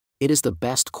It is the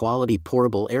best quality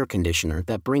portable air conditioner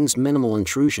that brings minimal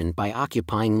intrusion by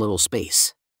occupying little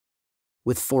space.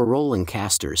 With 4 rolling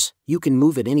casters, you can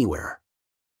move it anywhere.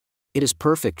 It is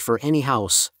perfect for any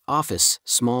house, office,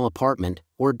 small apartment,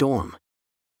 or dorm.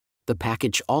 The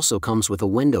package also comes with a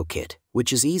window kit,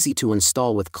 which is easy to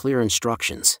install with clear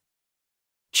instructions.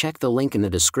 Check the link in the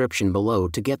description below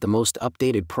to get the most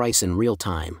updated price in real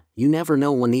time. You never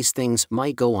know when these things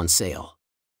might go on sale.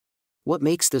 What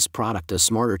makes this product a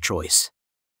smarter choice?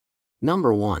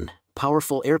 Number 1.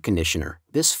 Powerful air conditioner.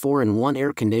 This 4-in-1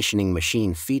 air conditioning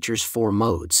machine features 4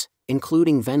 modes,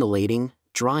 including ventilating,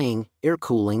 drying, air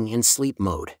cooling, and sleep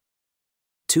mode.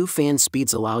 2 fan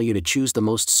speeds allow you to choose the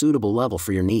most suitable level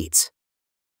for your needs.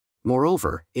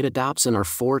 Moreover, it adopts an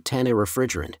R410A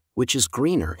refrigerant, which is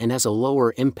greener and has a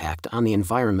lower impact on the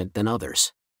environment than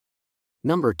others.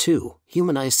 Number 2.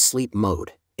 Humanized Sleep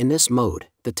Mode. In this mode,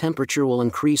 the temperature will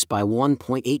increase by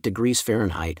 1.8 degrees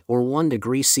Fahrenheit or 1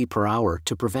 degree C per hour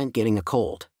to prevent getting a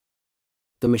cold.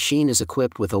 The machine is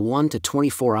equipped with a 1 to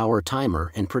 24-hour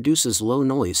timer and produces low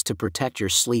noise to protect your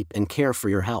sleep and care for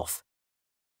your health.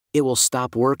 It will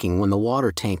stop working when the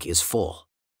water tank is full.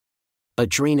 A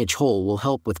drainage hole will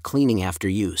help with cleaning after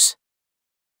use.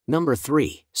 Number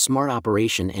 3. Smart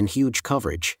operation and huge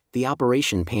coverage. The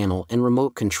operation panel and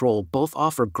remote control both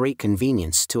offer great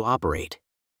convenience to operate.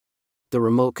 The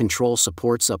remote control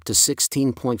supports up to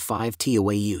 16.5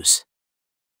 TOA use.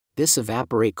 This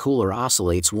evaporate cooler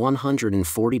oscillates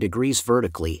 140 degrees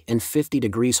vertically and 50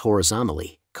 degrees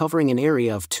horizontally, covering an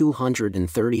area of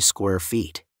 230 square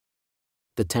feet.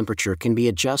 The temperature can be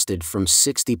adjusted from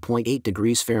 60.8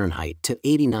 degrees Fahrenheit to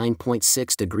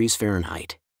 89.6 degrees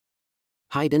Fahrenheit.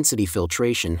 High-density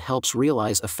filtration helps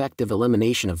realize effective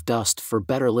elimination of dust for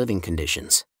better living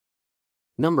conditions.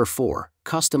 Number 4.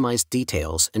 Customized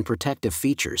details and protective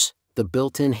features. The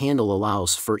built-in handle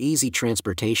allows for easy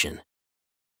transportation.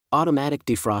 Automatic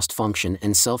defrost function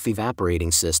and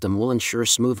self-evaporating system will ensure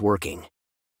smooth working.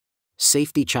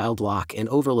 Safety child lock and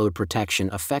overload protection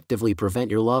effectively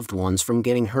prevent your loved ones from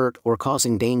getting hurt or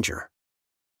causing danger.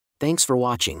 Thanks for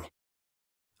watching.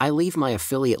 I leave my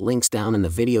affiliate links down in the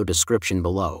video description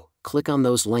below. Click on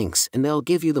those links and they'll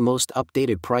give you the most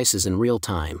updated prices in real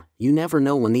time. You never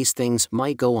know when these things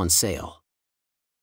might go on sale.